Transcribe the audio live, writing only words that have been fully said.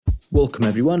Welcome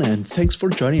everyone and thanks for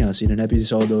joining us in an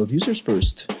episode of Users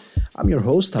First. I'm your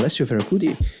host Alessio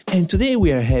Ferracuti and today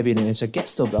we are having as a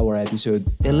guest of our episode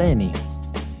Eleni.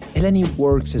 Eleni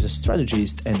works as a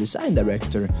strategist and design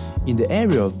director in the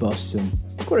area of Boston,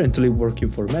 currently working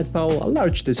for MedPow, a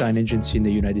large design agency in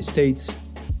the United States.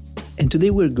 And today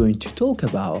we're going to talk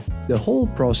about the whole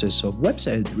process of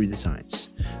website redesigns,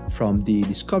 from the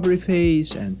discovery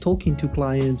phase and talking to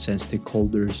clients and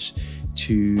stakeholders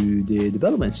to the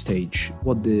development stage,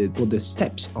 what the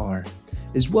steps are,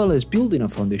 as well as building a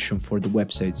foundation for the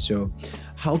website. So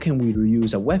how can we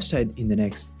reuse a website in the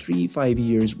next 3-5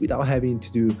 years without having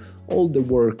to do all the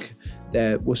work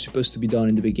that was supposed to be done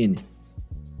in the beginning?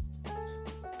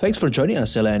 Thanks for joining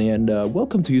us, Eleni, and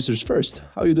welcome to Users First.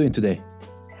 How are you doing today?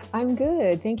 I'm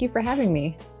good. Thank you for having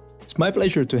me. It's my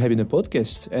pleasure to have you in the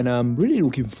podcast, and I'm really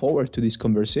looking forward to this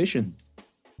conversation.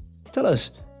 Tell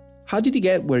us, how did you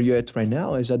get where you're at right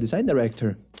now as a design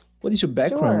director? What is your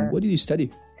background? Sure. What did you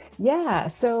study? Yeah.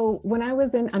 So when I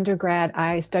was in undergrad,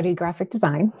 I studied graphic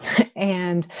design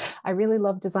and I really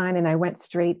loved design and I went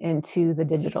straight into the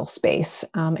digital space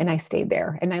and I stayed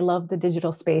there. And I love the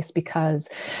digital space because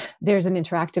there's an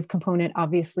interactive component.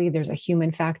 Obviously, there's a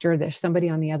human factor. There's somebody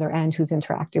on the other end who's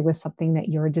interacted with something that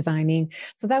you're designing.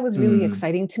 So that was really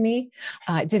exciting to me.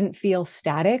 It didn't feel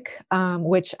static,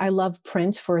 which I love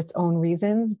print for its own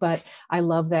reasons, but I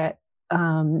love that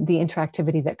the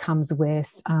interactivity that comes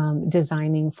with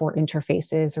designing for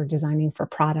interfaces or designing for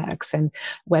products and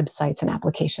websites and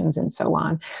applications and so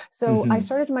on. So I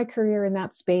started my career in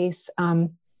that space.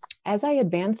 As I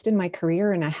advanced in my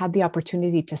career and I had the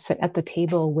opportunity to sit at the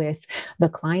table with the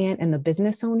client and the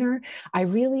business owner, I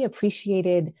really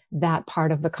appreciated that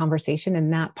part of the conversation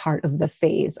and that part of the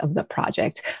phase of the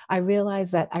project. I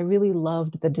realized that I really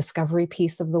loved the discovery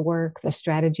piece of the work, the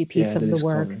strategy piece of the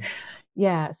work.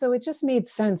 Yeah. So it just made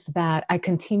sense that I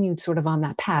continued sort of on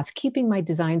that path, keeping my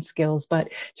design skills, but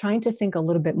trying to think a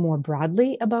little bit more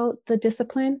broadly about the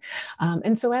discipline.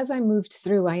 And so as I moved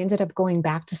through, I ended up going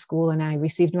back to school and I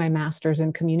received my master's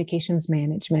in communications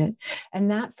management.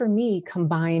 And that for me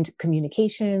combined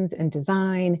communications and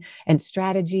design and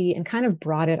strategy and kind of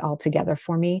brought it all together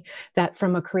for me. That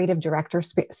from a creative director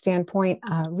standpoint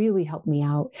really helped me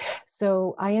out.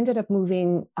 So I ended up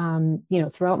moving,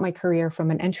 throughout my career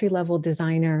from an entry-level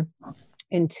designer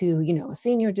into, a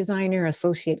senior designer,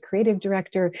 associate creative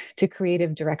director to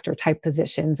creative director type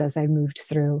positions as I moved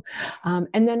through.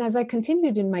 And then as I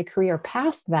continued in my career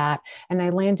past that, and I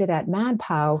landed at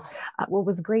MadPow, what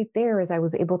was great there is I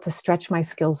was able to stretch my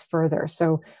skills further.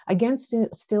 So again,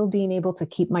 still being able to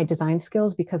keep my design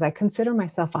skills because I consider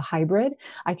myself a hybrid.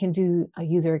 I can do a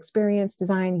user experience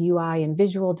design, UI and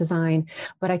visual design,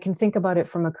 but I can think about it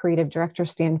from a creative director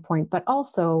standpoint, but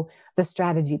also the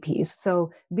strategy piece.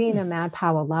 So being a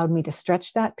MadPow allowed me to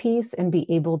stretch that piece and be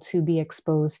able to be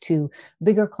exposed to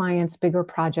bigger clients, bigger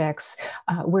projects,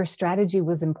 where strategy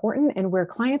was important and where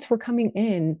clients were coming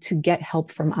in to get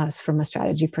help from us from a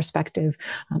strategy perspective.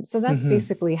 So that's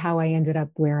basically how I ended up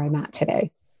where I'm at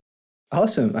today.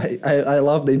 Awesome. I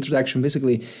love the introduction.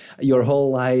 Basically, your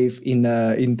whole life in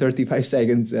 35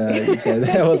 seconds.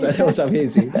 That was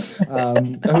amazing.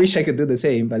 I wish I could do the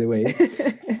same, by the way.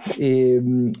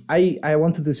 I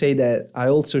wanted to say that I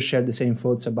also share the same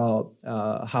thoughts about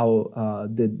how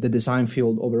the design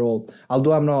field overall.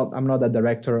 Although I'm not a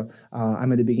director,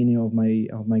 I'm at the beginning of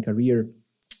my career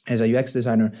as a UX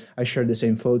designer. I share the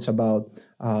same thoughts about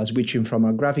switching from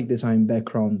a graphic design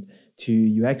background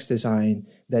to UX design.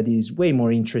 That is way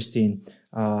more interesting.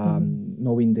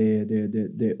 Knowing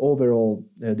the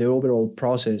overall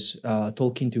process,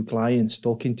 talking to clients,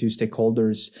 talking to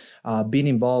stakeholders, being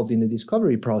involved in the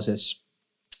discovery process.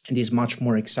 It is much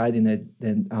more exciting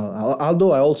than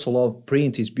although I also love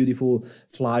print, it's beautiful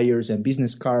flyers and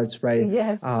business cards, right?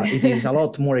 Yes. It is a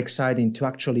lot more exciting to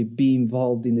actually be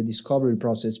involved in the discovery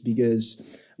process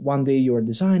because one day you're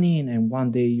designing and one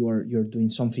day you're doing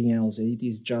something else. It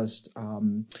is just,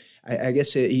 I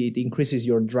guess it increases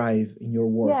your drive in your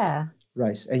work. Yeah.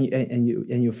 Right. And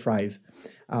you thrive.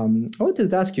 I wanted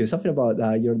to ask you something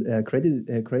about your creative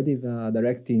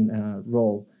directing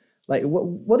role. Like,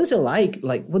 what is it like?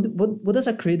 Like, what does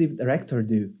a creative director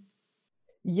do?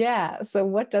 Yeah. So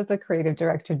what does a creative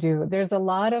director do? There's a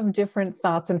lot of different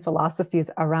thoughts and philosophies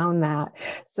around that.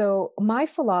 So my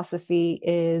philosophy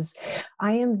is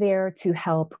I am there to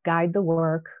help guide the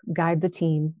work, guide the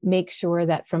team, make sure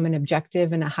that from an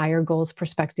objective and a higher goals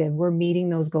perspective, we're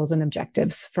meeting those goals and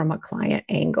objectives from a client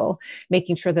angle,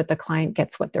 making sure that the client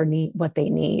gets what they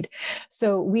need.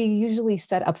 So we usually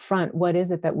set up front, what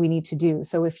is it that we need to do?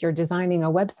 So if you're designing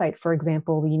a website, for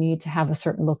example, you need to have a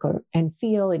certain look and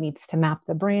feel. It needs to map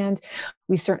the brand,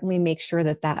 we certainly make sure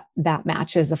that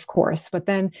matches, of course, but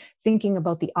then thinking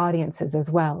about the audiences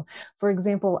as well. For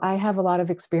example, I have a lot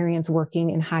of experience working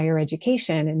in higher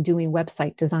education and doing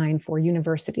website design for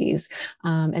universities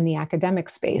and the academic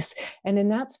space. And in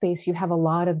that space, you have a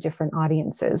lot of different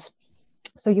audiences.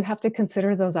 So you have to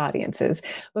consider those audiences.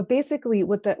 But basically,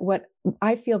 what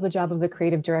I feel the job of the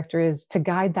creative director is to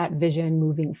guide that vision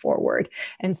moving forward.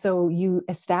 And so you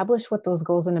establish what those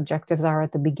goals and objectives are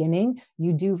at the beginning.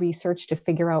 You do research to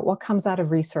figure out what comes out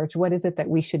of research. What is it that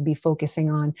we should be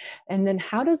focusing on? And then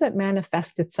how does it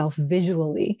manifest itself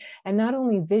visually? And not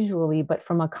only visually, but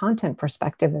from a content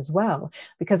perspective as well.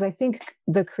 Because I think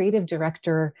the creative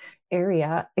director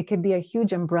area, it could be a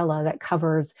huge umbrella that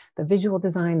covers the visual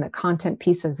design, the content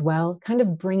piece as well, kind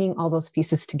of bringing all those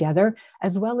pieces together,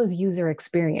 as well as user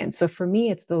experience. So for me,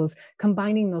 it's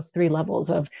combining those three levels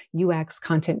of UX,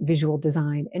 content, visual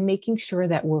design, and making sure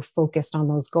that we're focused on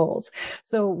those goals.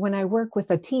 So when I work with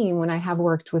a team, when I have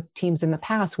worked with teams in the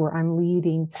past where I'm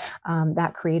leading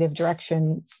that creative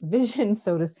direction vision,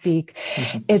 so to speak,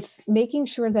 it's making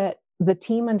sure that the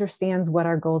team understands what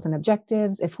our goals and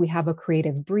objectives, if we have a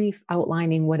creative brief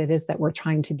outlining what it is that we're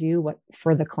trying to do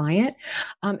for the client,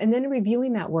 and then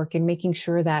reviewing that work and making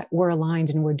sure that we're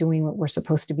aligned and we're doing what we're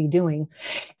supposed to be doing.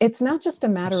 It's not just a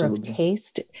matter of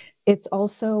taste. It's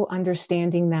also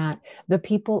understanding that the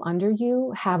people under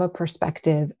you have a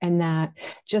perspective, and that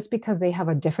just because they have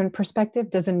a different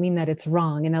perspective doesn't mean that it's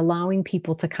wrong, and allowing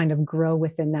people to kind of grow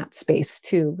within that space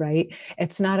too, right?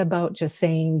 It's not about just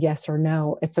saying yes or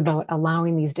no. It's about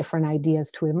allowing these different ideas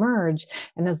to emerge.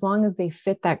 And as long as they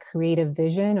fit that creative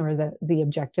vision or the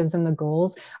objectives and the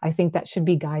goals, I think that should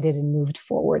be guided and moved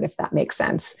forward, if that makes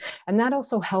sense. And that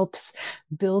also helps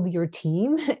build your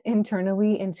team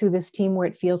internally into this team where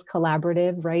it feels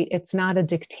collaborative, right? It's not a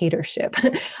dictatorship.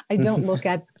 I don't look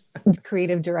at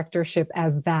creative directorship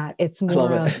as that. It's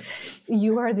more of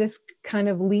you are this kind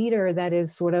of leader that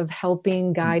is sort of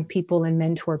helping guide people and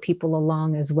mentor people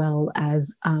along, as well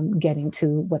as getting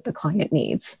to what the client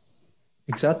needs.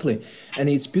 Exactly. And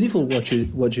it's beautiful what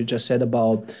you just said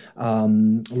about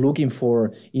looking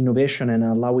for innovation and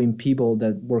allowing people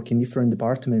that work in different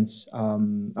departments.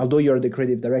 Although you're the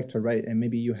creative director, right? And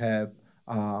maybe you have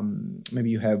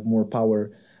more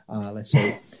power, let's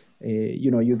say.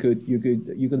 You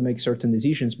could make certain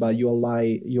decisions, but you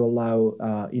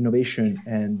allow innovation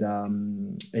and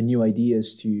new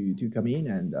ideas to come in,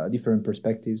 and different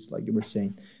perspectives, like you were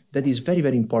saying. That is very,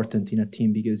 very important in a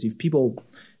team, because if people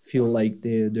feel like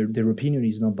their opinion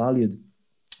is not valued,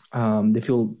 they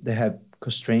feel they have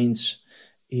constraints.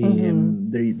 There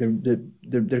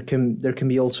can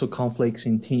be also conflicts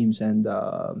in teams, and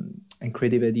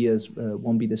creative ideas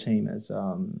won't be the same as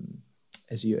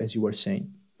you were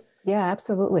saying. Yeah,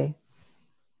 absolutely.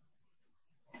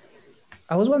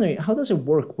 I was wondering, how does it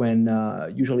work when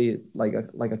usually like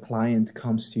a client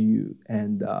comes to you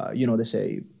and they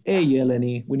say, "Hey,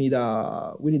 Eleni, we need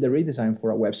a redesign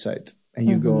for a website," and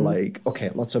you go like, "Okay,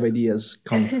 lots of ideas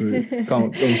come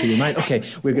going to your mind. Okay,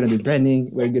 we're gonna do branding,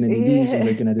 we're gonna do this, and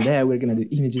we're gonna do that, we're gonna do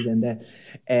images and that."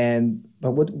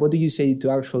 But what do you say to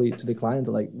the client?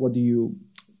 Like, what do you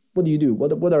do?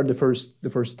 What are the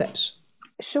first steps?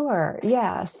 Sure.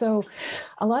 Yeah. So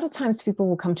a lot of times people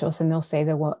will come to us and they'll say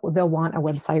they'll want a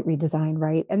website redesign,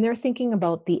 right? And they're thinking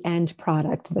about the end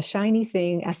product, the shiny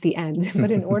thing at the end.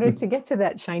 But in order to get to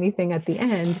that shiny thing at the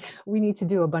end, we need to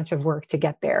do a bunch of work to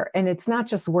get there. And it's not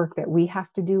just work that we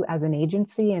have to do as an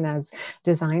agency and as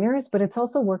designers, but it's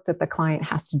also work that the client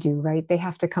has to do, right? They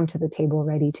have to come to the table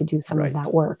ready to do some of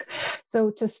that work.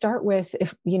 So to start with,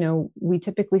 we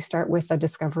typically start with a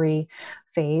discovery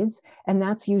phase, and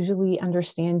that's usually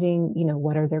understanding,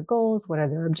 what are their goals, what are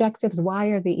their objectives, why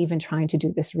are they even trying to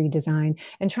do this redesign,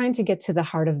 and trying to get to the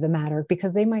heart of the matter,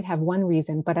 because they might have one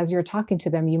reason, but as you're talking to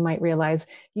them, you might realize,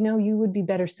 you would be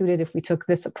better suited if we took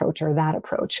this approach or that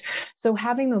approach. So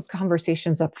having those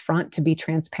conversations up front to be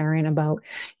transparent about,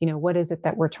 what is it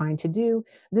that we're trying to do.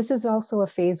 This is also a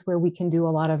phase where we can do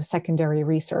a lot of secondary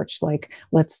research, like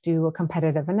let's do a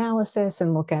competitive analysis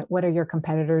and look at what are your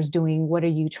competitors doing, what are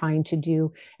you trying to do,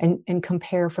 and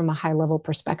compare from a high level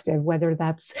perspective, whether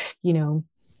that's,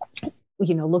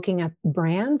 looking at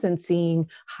brands and seeing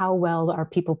how well are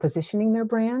people positioning their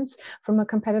brands from a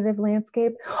competitive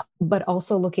landscape, but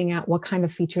also looking at what kind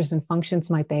of features and functions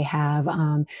might they have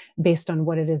based on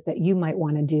what it is that you might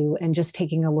want to do, and just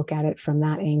taking a look at it from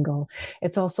that angle.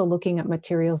 It's also looking at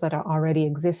materials that are already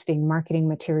existing, marketing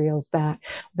materials that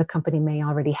the company may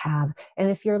already have.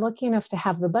 And if you're lucky enough to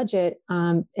have the budget,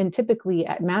 and typically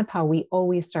at MadPow, we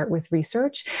always start with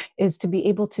research, is to be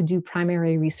able to do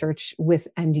primary research with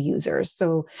end users.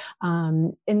 So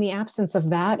in the absence of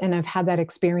that, and I've had that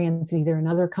experience either in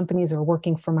other companies or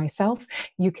working for myself,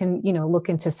 you can, look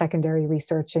into secondary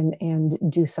research and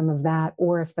do some of that.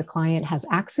 Or if the client has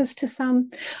access to some,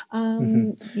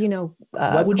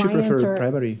 why would you prefer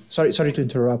primary? Sorry to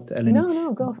interrupt, Eleni.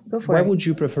 No, go for it. Why would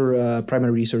you prefer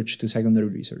primary research to secondary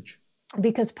research?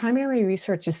 Because primary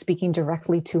research is speaking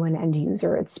directly to an end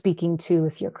user. It's speaking to,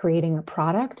 if you're creating a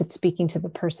product, it's speaking to the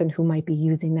person who might be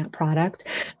using that product.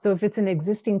 So if it's an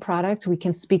existing product, we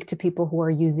can speak to people who are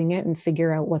using it and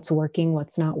figure out what's working,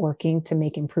 what's not working to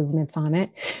make improvements on it.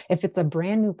 If it's a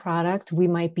brand new product, we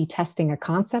might be testing a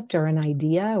concept or an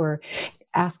idea or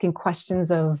asking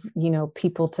questions of,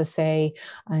 people to say,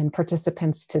 and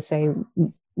participants to say,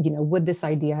 would this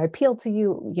idea appeal to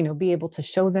you? Be able to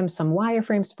show them some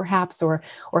wireframes perhaps, or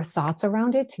thoughts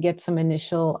around it to get some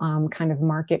initial kind of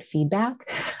market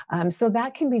feedback. So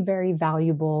that can be very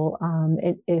valuable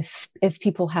if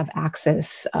people have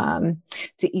access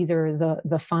to either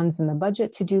the funds and the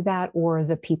budget to do that, or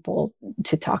the people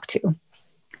to talk to.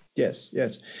 Yes.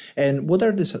 And what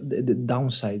are the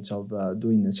downsides of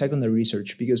doing the secondary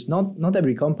research? Because not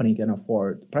every company can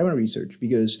afford primary research,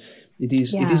 because it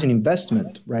is an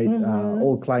investment, right? Mm-hmm.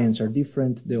 All clients are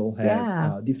different; they all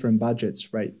have different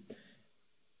budgets, right?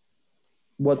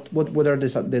 What are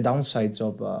the downsides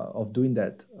of doing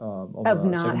that? Of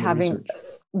not having. Research?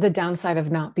 The downside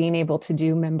of not being able to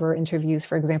do member interviews,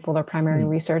 for example, or primary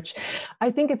research,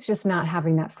 I think it's just not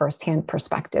having that firsthand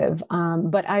perspective.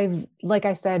 But like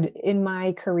I said, in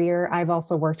my career, I've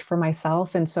also worked for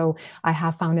myself. And so I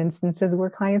have found instances where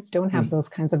clients don't have those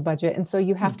kinds of budget. And so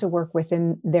you have to work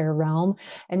within their realm,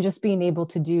 and just being able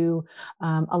to do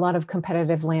a lot of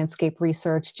competitive landscape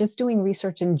research, just doing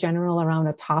research in general around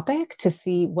a topic to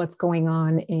see what's going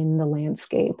on in the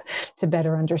landscape to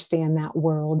better understand that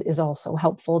world is also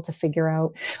helpful to figure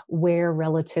out where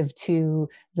relative to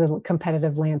the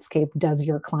competitive landscape does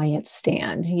your client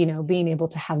stand, being able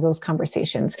to have those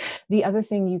conversations. The other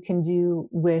thing you can do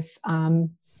with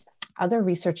other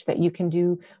research that you can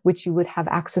do, which you would have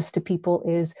access to people,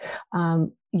 is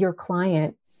your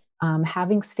client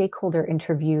having stakeholder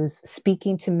interviews,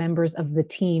 speaking to members of the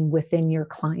team within your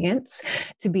clients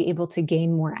to be able to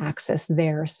gain more access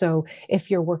there. So if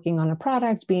you're working on a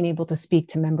product, being able to speak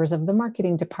to members of the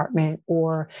marketing department,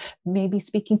 or maybe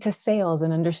speaking to sales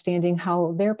and understanding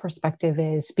how their perspective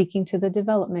is, speaking to the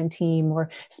development team, or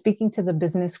speaking to the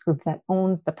business group that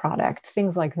owns the product,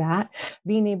 things like that.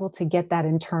 Being able to get that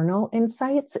internal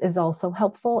insights is also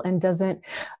helpful, and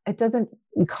it doesn't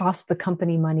cost the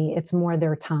company money. It's more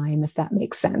their time, if that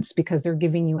makes sense, because they're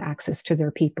giving you access to their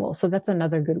people. So that's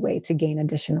another good way to gain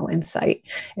additional insight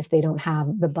if they don't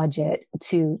have the budget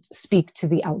to speak to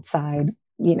the outside,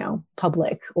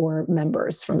 public or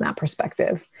members from that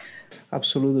perspective.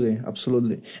 Absolutely.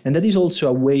 And that is also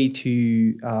a way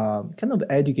to kind of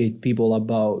educate people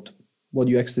about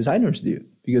what UX designers do,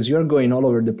 because you're going all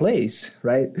over the place,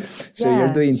 right? So you're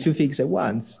doing two things at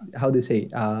once. How they say,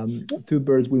 two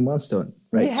birds with one stone,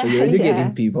 right? Yeah, so you're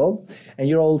educating people, and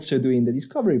you're also doing the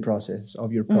discovery process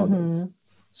of your product. Mm-hmm.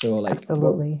 So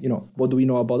absolutely. What do we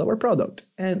know about our product,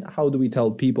 and how do we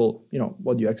tell people,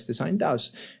 what UX design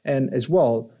does? And as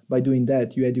well, by doing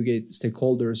that, you educate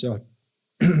stakeholders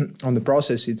on the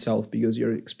process itself, because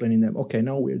you're explaining them, okay,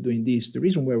 now we're doing this. The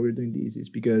reason why we're doing this is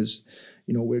because,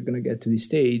 we're going to get to this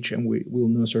stage and we'll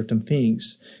know certain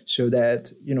things, so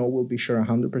that, we'll be sure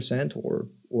 100%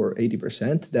 or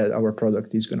 80% that our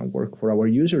product is going to work for our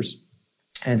users.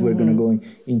 And we're going to go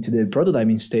into the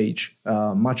prototyping stage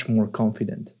much more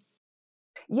confident.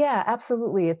 Yeah,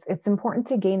 absolutely. It's important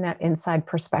to gain that inside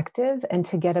perspective and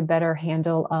to get a better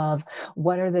handle of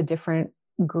what are the different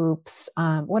groups,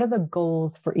 what are the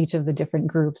goals for each of the different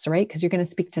groups, right? Because you're going to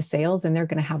speak to sales and they're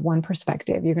going to have one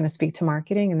perspective. You're going to speak to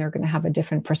marketing and they're going to have a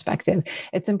different perspective.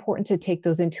 It's important to take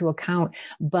those into account.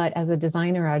 But as a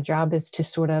designer, our job is to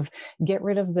sort of get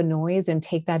rid of the noise and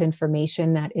take that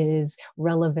information that is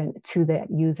relevant to the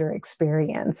user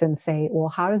experience and say, well,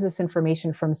 how is this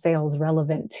information from sales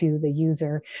relevant to the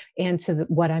user and to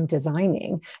what I'm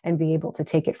designing, and be able to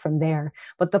take it from there.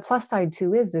 But the plus side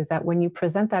too is that when you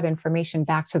present that information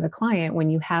back to the client, when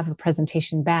you have a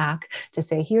presentation back to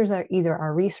say, here's either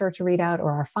our research readout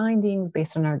or our findings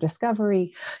based on our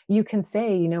discovery, you can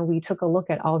say, we took a look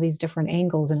at all these different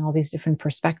angles and all these different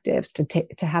perspectives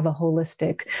to have a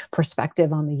holistic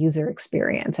perspective on the user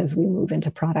experience as we move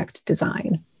into product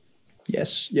design.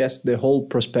 Yes, the whole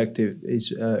perspective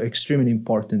is extremely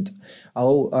important. I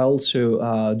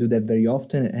also do that very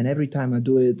often, and every time I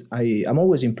do it, I'm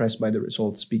always impressed by the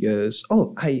results because,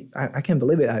 I can't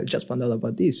believe it, I just found out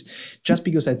about this, just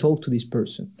because I talked to this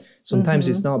person. Sometimes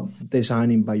it's not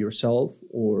designing by yourself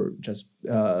or just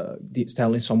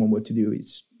telling someone what to do.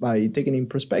 It's by taking in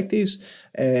perspectives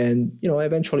and,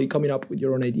 eventually coming up with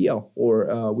your own idea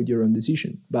or with your own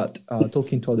decision. But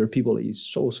talking to other people is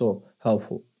so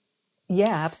helpful.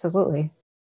 Yeah, absolutely.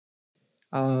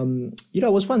 I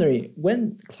was wondering,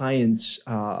 when clients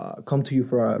come to you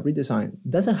for a redesign,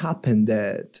 does it happen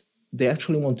that they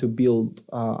actually want to build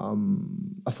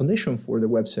a foundation for the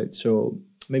website? So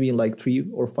maybe in like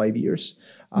 3 or 5 years,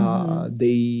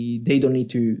 they don't need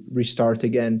to restart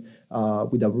again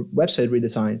with a website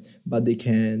redesign, but they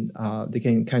can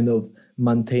kind of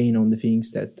maintain on the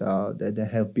things that they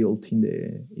have built in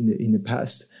the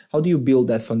past. How do you build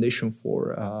that foundation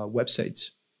for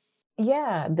websites?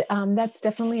 Yeah, that's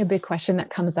definitely a big question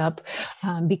that comes up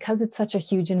because it's such a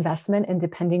huge investment. And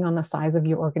depending on the size of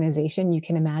your organization, you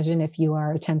can imagine if you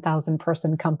are a 10,000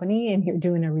 person company and you're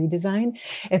doing a redesign,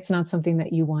 it's not something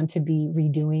that you want to be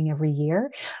redoing every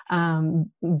year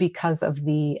because of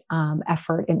the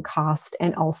effort and cost,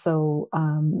 and also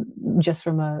just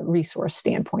from a resource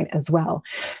standpoint as well.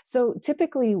 So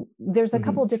typically, there's a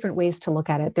couple different ways to look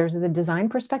at it. There's the design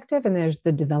perspective and there's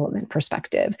the development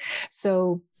perspective.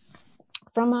 So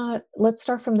let's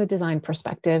start from the design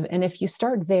perspective. And if you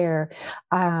start there,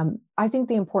 I think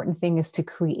the important thing is to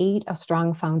create a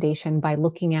strong foundation by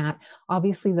looking at,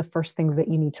 obviously, the first things that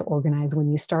you need to organize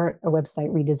when you start a website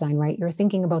redesign, right? You're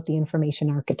thinking about the information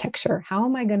architecture. How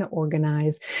am I going to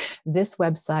organize this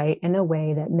website in a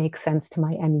way that makes sense to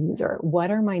my end user?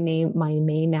 What are my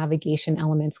main navigation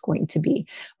elements going to be?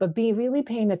 But be really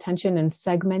paying attention and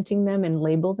segmenting them and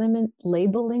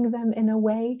labeling them in a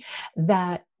way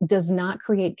that does not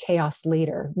create chaos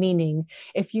later. Meaning,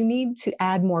 if you need to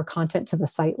add more content to the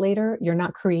site later, you're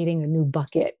not creating a new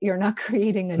bucket. You're not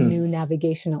creating a new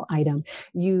navigational item.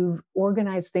 You've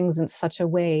organized things in such a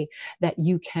way that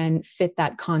you can fit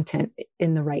that content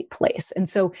in the right place. And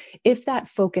so if that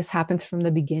focus happens from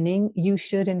the beginning, you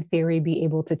should, in theory, be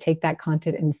able to take that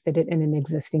content and fit it in an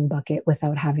existing bucket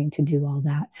without having to do all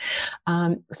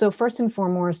that. So first and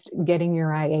foremost, getting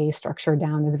your IA structure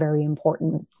down is very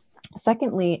important.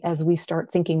 Secondly, as we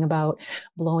start thinking about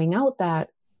blowing out that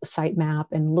sitemap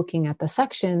and looking at the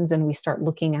sections, and we start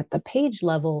looking at the page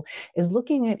level, is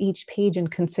looking at each page and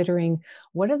considering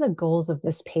what are the goals of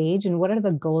this page and what are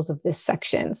the goals of this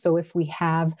section. So if we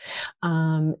have,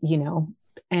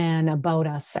 an About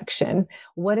Us section,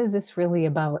 what is this really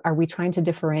about? Are we trying to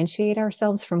differentiate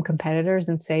ourselves from competitors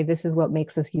and say, this is what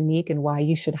makes us unique and why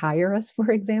you should hire us,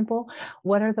 for example?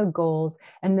 What are the goals?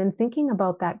 And then thinking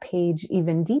about that page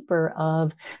even deeper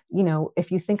of,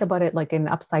 if you think about it like an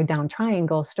upside down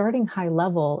triangle, starting high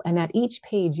level, and at each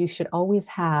page, you should always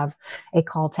have a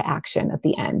call to action at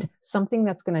the end, something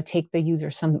that's going to take the user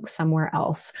somewhere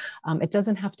else. It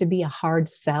doesn't have to be a hard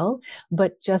sell,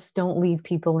 but just don't leave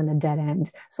people in a dead end.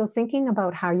 So thinking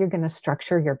about how you're going to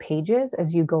structure your pages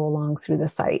as you go along through the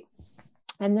site.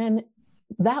 And then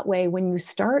that way, when you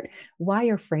start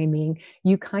wireframing,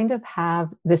 you kind of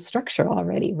have this structure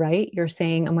already, right? You're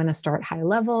saying, I'm going to start high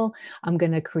level. I'm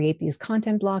going to create these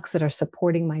content blocks that are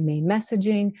supporting my main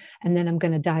messaging. And then I'm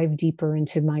going to dive deeper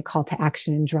into my call to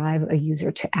action and drive a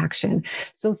user to action.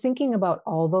 So thinking about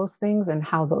all those things and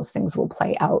how those things will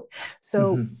play out.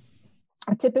 So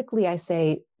typically I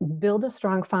say, build a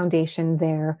strong foundation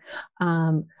there.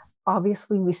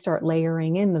 Obviously, we start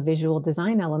layering in the visual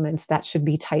design elements that should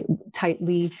be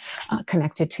tightly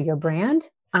connected to your brand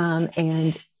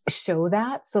and show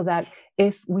that, so that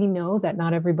if we know that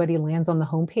not everybody lands on the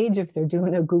homepage if they're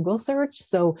doing a Google search.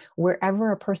 So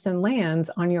wherever a person lands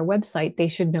on your website, they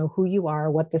should know who you are,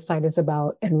 what the site is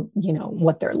about, and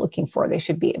what they're looking for. They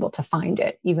should be able to find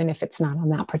it, even if it's not on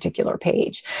that particular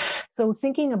page. So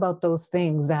thinking about those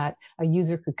things, that a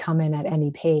user could come in at any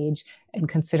page, and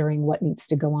considering what needs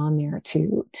to go on there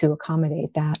to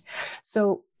accommodate that.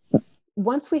 So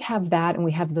once we have that and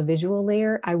we have the visual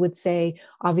layer, I would say,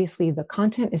 obviously, the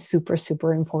content is super,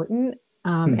 super important.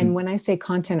 And when I say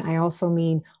content, I also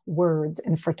mean words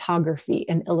and photography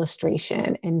and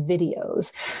illustration and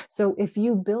videos. So if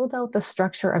you build out the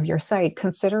structure of your site,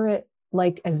 consider it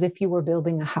like as if you were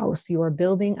building a house. You are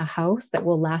building a house that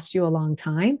will last you a long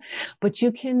time, but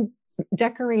you can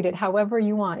decorate it however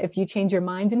you want. If you change your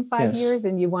mind in 5 years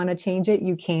and you want to change it,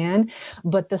 you can,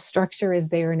 but the structure is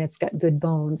there and it's got good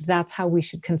bones. That's how we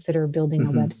should consider building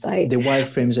a website. The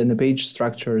wireframes and the page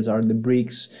structures are the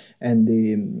bricks and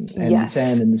the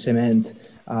sand and the cement.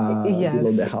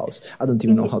 below the house. I don't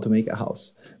even know how to make a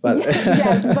house. But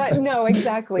yes, but no,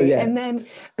 exactly. But yeah. And then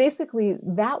basically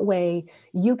that way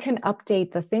you can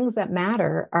update the things that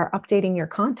matter are updating your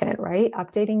content, right?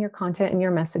 Updating your content and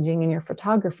your messaging and your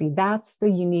photography. That's the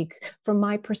unique, from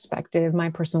my perspective, my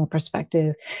personal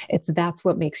perspective, that's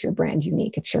what makes your brand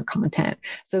unique. It's your content.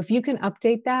 So if you can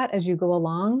update that as you go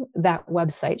along, that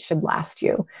website should last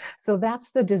you. So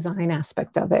that's the design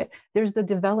aspect of it. There's the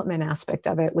development aspect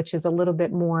of it, which is a little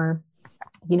bit more,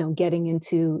 getting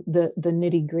into the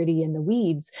nitty gritty and the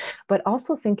weeds, but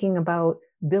also thinking about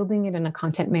building it in a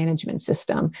content management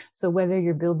system. So whether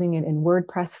you're building it in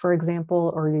WordPress, for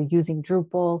example, or you're using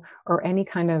Drupal or any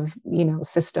kind of,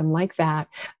 system like that,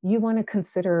 you want to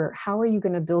consider how are you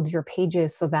going to build your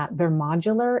pages so that they're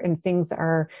modular and things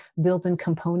are built in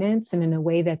components and in a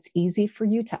way that's easy for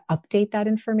you to update that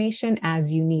information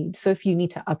as you need. So if you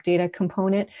need to update a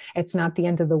component, it's not the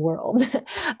end of the world.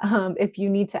 If you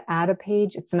need to add a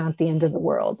page, it's not the end of the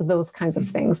world, those kinds of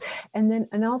things.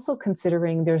 And also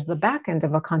considering there's the back end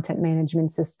of a content management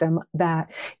system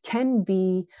that can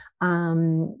be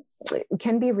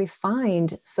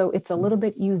refined so it's a little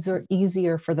bit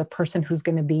easier for the person who's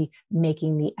going to be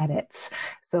making the edits.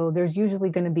 So there's usually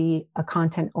going to be a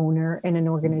content owner in an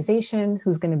organization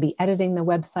who's going to be editing the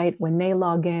website when they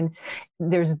log in.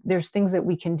 There's things that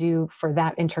we can do for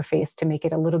that interface to make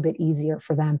it a little bit easier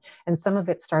for them. And some of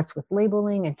it starts with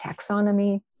labeling and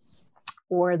taxonomy,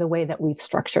 or the way that we've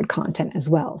structured content as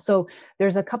well. So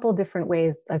there's a couple different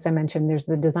ways, as I mentioned, there's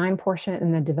the design portion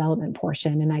and the development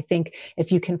portion. And I think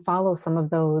if you can follow some of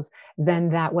those, then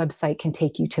that website can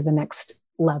take you to the next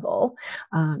level.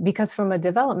 Because from a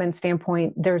development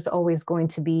standpoint, there's always going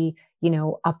to be,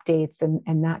 updates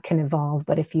and that can evolve.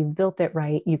 But if you've built it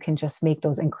right, you can just make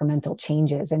those incremental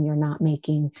changes and you're not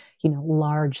making,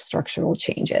 large structural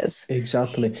changes.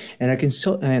 Exactly. And I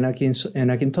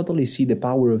can totally see the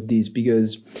power of this,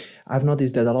 because I've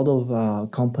noticed that a lot of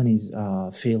companies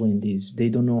fail in this. They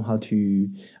don't know how to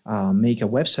make a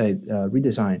website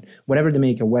redesign. Whenever they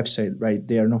make a website, right,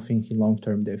 they are not thinking long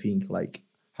term. They think like,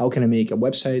 how can I make a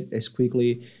website as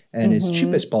quickly and as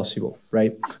cheap as possible,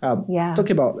 right?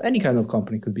 Talking about any kind of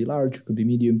company, could be large, could be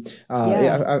medium.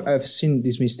 I've seen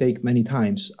this mistake many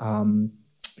times.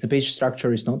 The page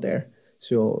structure is not there.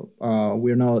 So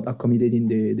we're not accommodating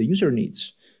the user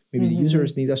needs. Maybe the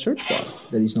users need a search bar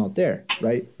that is not there,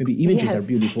 right? Maybe images are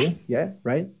beautiful,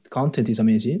 right? The content is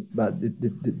amazing, but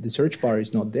the search bar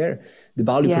is not there. The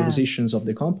value propositions of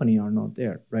the company are not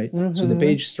there, right? So the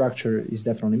page structure is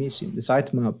definitely missing. The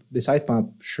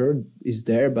sitemap sure is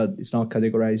there, but it's not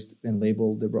categorized and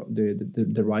labeled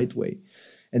the right way.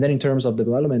 And then in terms of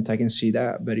development, I can see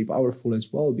that very powerful as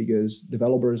well, because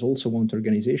developers also want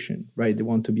organization, right? They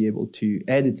want to be able to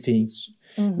edit things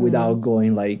without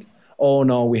going like, oh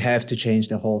no, we have to change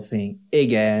the whole thing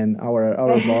again. Our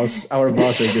boss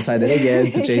has decided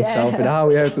again to change something. Now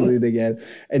we have to do it again.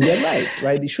 And they're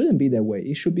right? It shouldn't be that way.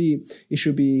 It should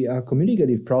be a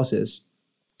communicative process,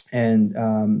 and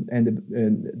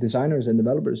the designers and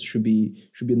developers should be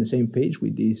on the same page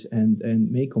with this and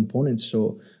make components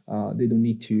so they don't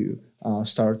need to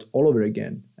start all over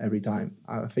again every time.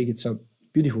 I think it's a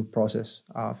beautiful process.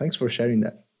 Thanks for sharing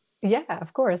that. Yeah,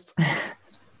 of course.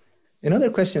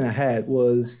 Another question I had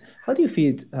was, how do you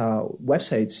fit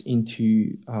websites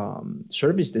into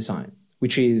service design,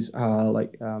 which is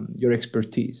your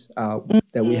expertise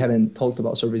that we haven't talked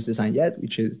about service design yet,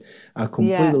 which is a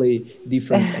completely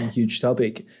different and huge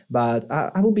topic. But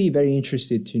I would be very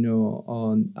interested to know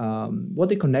on what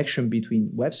the connection between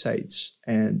websites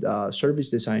and service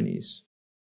design is.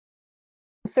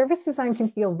 Service design can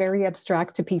feel very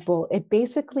abstract to people. It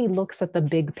basically looks at the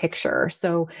big picture.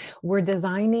 So we're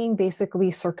designing basically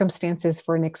circumstances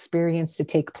for an experience to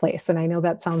take place. And I know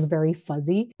that sounds very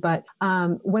fuzzy, but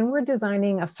when we're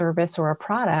designing a service or a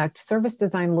product, service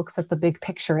design looks at the big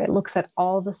picture. It looks at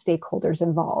all the stakeholders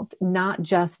involved, not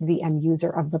just the end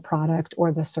user of the product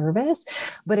or the service,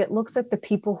 but it looks at the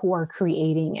people who are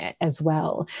creating it as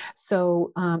well.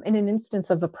 So in an instance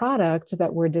of a product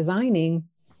that we're designing,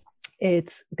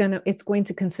 it's going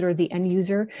to consider the end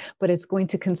user, but it's going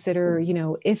to consider,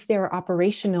 if there are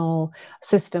operational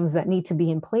systems that need to be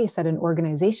in place at an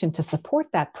organization to support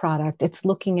that product. It's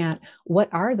looking at what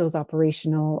are those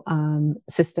operational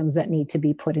systems that need to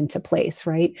be put into place,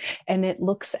 right? And it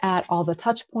looks at all the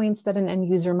touch points that an end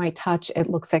user might touch. It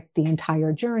looks at the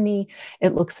entire journey.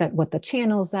 It looks at what the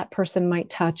channels that person might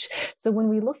touch. So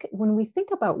when we think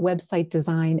about website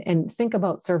design and think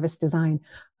about service design,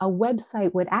 a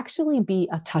website would actually be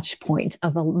a touch point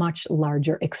of a much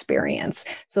larger experience.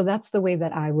 So that's the way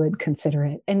that I would consider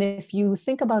it. And if you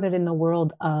think about it in the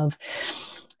world of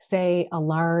say a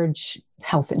large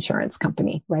health insurance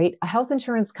company, right? A health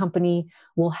insurance company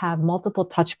will have multiple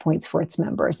touch points for its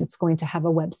members. It's going to have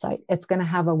a website. It's going to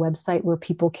have a website where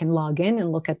people can log in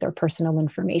and look at their personal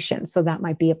information. So that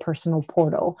might be a personal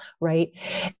portal, right?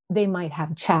 They might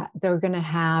have chat. They're going to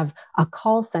have a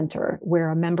call center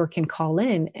where a member can call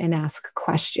in and ask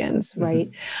questions, right?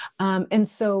 And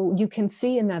so you can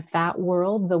see in that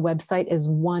world, the website is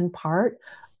one part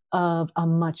of a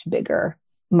much bigger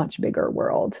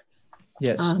world.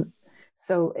 Yes.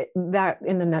 So that,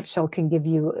 in a nutshell, can give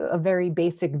you a very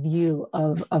basic view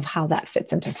of how that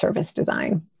fits into service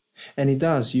design. And it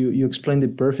does. You explained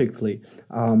it perfectly.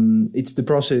 It's the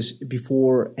process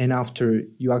before and after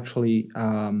you actually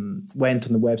went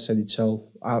on the website itself.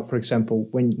 For example,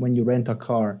 when you rent a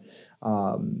car,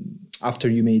 after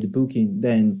you made the booking,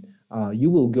 then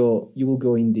you will go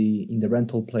in the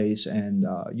rental place, and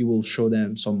you will show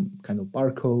them some kind of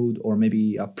barcode, or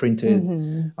maybe a printed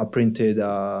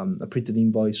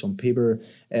invoice on paper,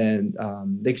 and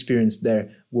the experience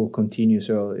there will continue.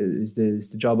 So it's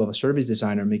the job of a service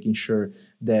designer, making sure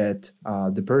that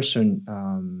the person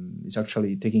is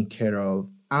actually taken care of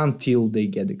until they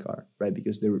get the car, right?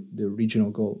 Because the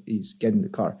original goal is getting the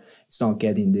car. It's not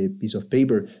getting the piece of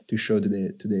paper to show to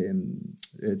the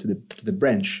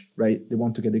branch, right? They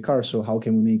want to get the car. So how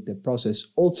can we make the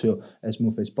process also as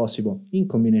smooth as possible in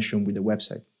combination with the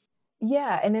website?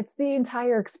 Yeah, and it's the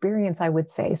entire experience, I would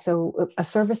say. So a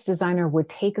service designer would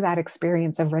take that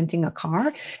experience of renting a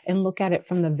car and look at it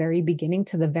from the very beginning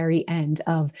to the very end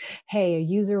of, hey, a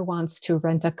user wants to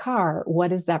rent a car.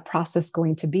 What is that process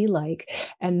going to be like?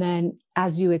 And then,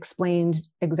 as you explained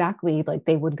exactly, like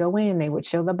they would go in, they would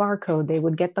show the barcode, they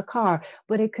would get the car,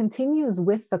 but it continues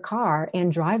with the car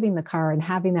and driving the car and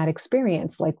having that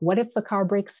experience. Like, what if the car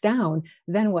breaks down?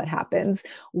 Then what happens?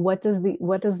 What does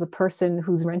the person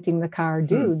who's renting the car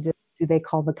do? Do they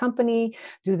call the company?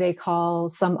 Do they call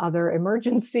some other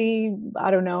emergency, I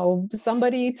don't know,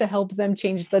 somebody to help them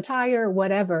change the tire,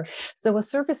 whatever. So a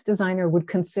service designer would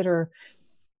consider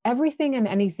everything and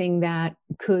anything that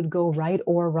could go right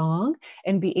or wrong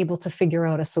and be able to figure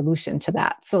out a solution to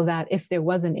that, so that if there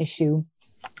was an issue,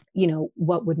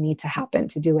 what would need to happen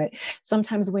to do it.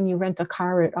 Sometimes when you rent a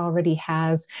car, it already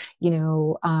has,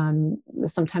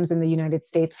 sometimes in the United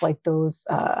States, like those,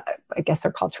 I guess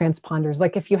they're called transponders.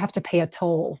 Like if you have to pay a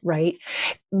toll, right?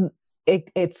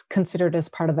 It's considered as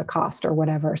part of the cost or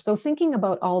whatever. So thinking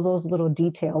about all those little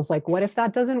details, like what if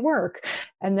that doesn't work?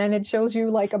 And then it shows you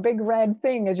like a big red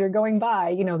thing as you're going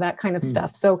by, that kind of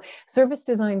stuff. So service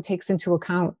design takes into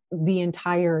account the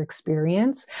entire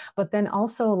experience, but then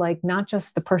also like not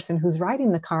just the person who's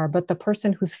riding the car, but the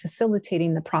person who's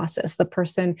facilitating the process, the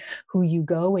person who you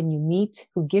go and you meet,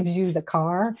 who gives you the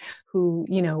car, who,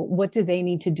 what do they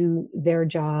need to do their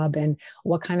job, and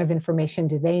what kind of information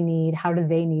do they need? How do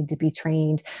they need to be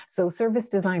trained? So service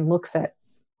design looks at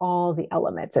all the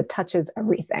elements. It touches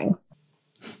everything.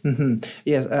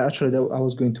 Yes, actually, I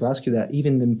was going to ask you that.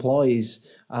 Even the employees,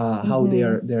 how they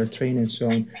are trained and so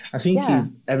on. I think if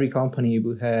every company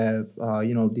would have,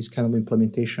 this kind of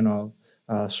implementation of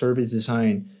service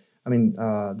design,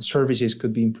 the services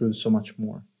could be improved so much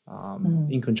more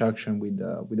in conjunction with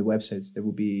the websites. There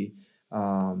will be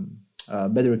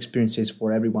better experiences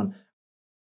for everyone.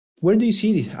 Where do you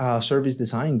see service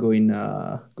design going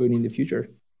in the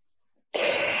future?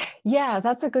 Yeah,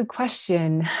 that's a good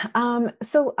question.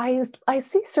 So I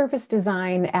see service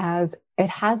design as it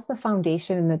has the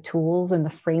foundation and the tools and the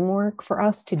framework for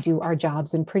us to do our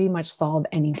jobs and pretty much solve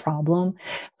any problem.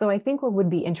 So I think what would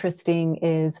be interesting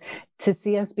is to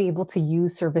see us be able to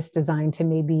use service design to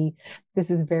maybe, this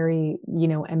is very,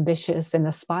 ambitious and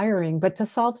aspiring, but to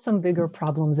solve some bigger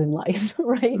problems in life,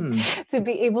 right? To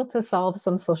be able to solve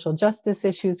some social justice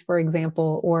issues, for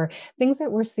example, or things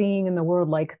that we're seeing in the world,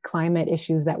 like climate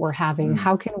issues that we're having.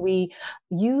 How can we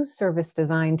use service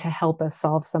design to help us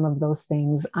solve some of those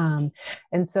things?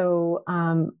 And so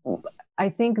I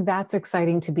think that's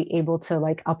exciting to be able to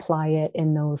like apply it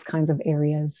in those kinds of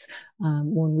areas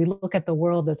when we look at the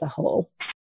world as a whole.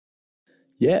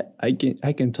 Yeah, I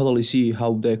can totally see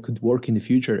how that could work in the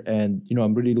future, and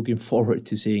I'm really looking forward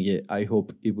to seeing it. I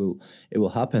hope it will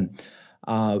happen.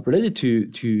 Related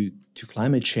to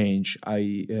climate change,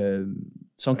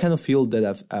 some kind of field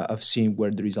that I've seen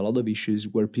where there is a lot of issues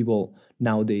where people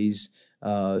nowadays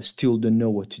still don't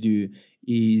know what to do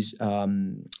is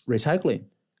recycling.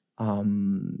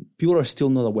 People are still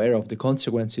not aware of the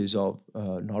consequences of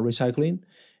not recycling.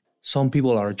 Some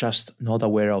people are just not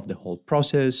aware of the whole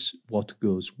process, what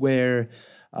goes where,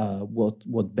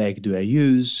 what bag do I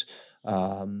use.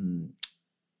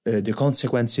 the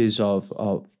consequences of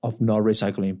not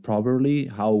recycling properly,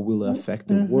 how it will affect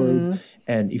the world,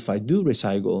 and if I do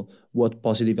recycle, what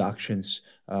positive actions,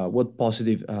 what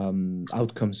positive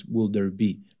outcomes will there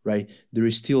be, right? There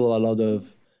is still a lot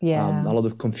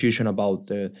of confusion about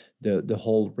the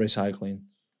whole recycling.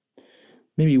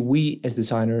 Maybe we as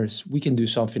designers, we can do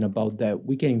something about that.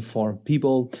 We can inform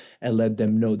people and let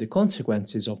them know the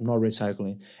consequences of not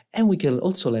recycling. And we can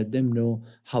also let them know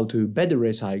how to better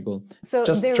recycle. So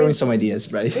just throwing some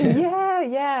ideas, right?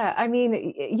 Yeah. I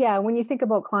mean, when you think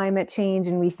about climate change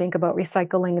and we think about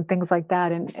recycling and things like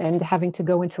that, and having to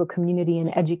go into a community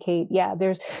and educate,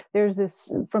 there's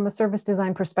this, from a service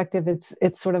design perspective,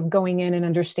 it's sort of going in and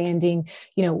understanding,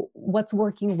 what's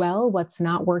working well, what's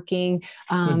not working.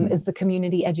 Is the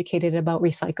community educated about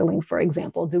recycling, for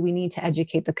example? Do we need to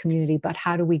educate the community, but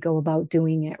how do we go about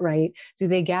doing it, right? Do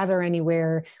they gather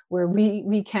anywhere where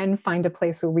we can find a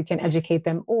place where we can educate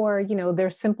them? Or,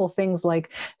 there's simple things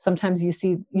like sometimes you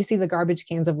see the garbage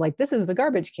cans of like, this is the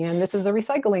garbage can, this is the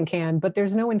recycling can, but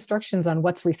there's no instructions on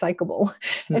what's recyclable.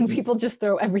 And people just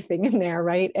throw everything in there,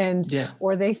 right? And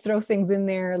or they throw things in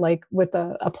there like with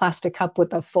a plastic cup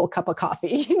with a full cup of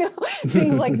coffee,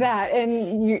 things like that.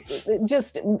 And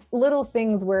just little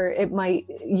things where it might,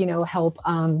 help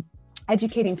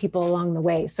educating people along the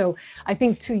way. So I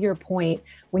think, to your point,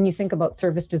 when you think about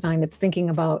service design, it's thinking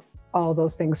about all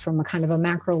those things from a kind of a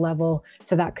macro level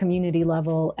to that community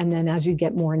level. And then as you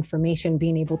get more information,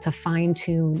 being able to fine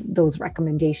tune those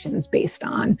recommendations based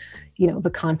on,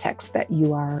 the context that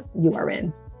you are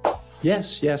in.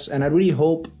 Yes. And I really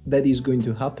hope that is going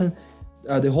to happen.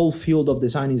 The whole field of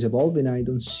design is evolving. I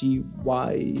don't see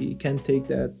why it can't take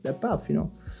that path,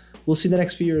 We'll see the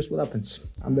next few years what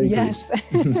happens. I'm very curious.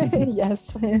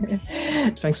 Yes.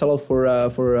 Thanks a lot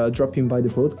for dropping by the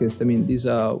podcast. I mean, this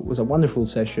was a wonderful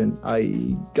session.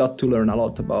 I got to learn a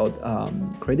lot about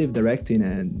creative directing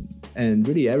and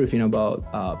really everything about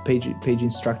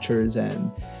paging structures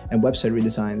and website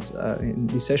redesigns. And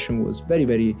this session was very,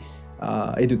 very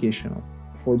educational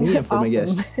for me and for my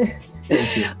guests.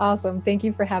 Thank you. Awesome. Thank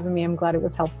you for having me. I'm glad it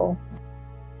was helpful.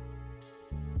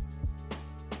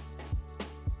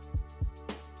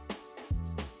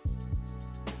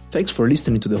 Thanks for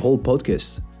listening to the whole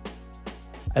podcast.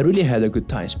 I really had a good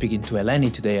time speaking to Eleni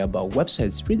today about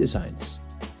websites redesigns.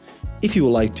 If you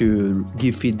would like to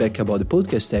give feedback about the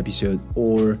podcast episode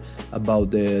or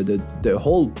about the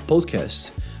whole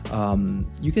podcast,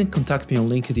 you can contact me on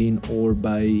LinkedIn or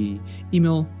by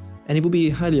email, and it will be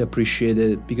highly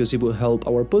appreciated because it will help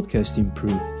our podcast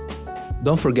improve.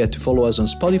 Don't forget to follow us on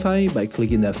Spotify by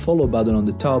clicking that follow button on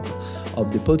the top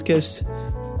of the podcast.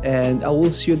 And I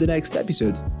will see you in the next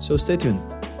episode. So stay tuned.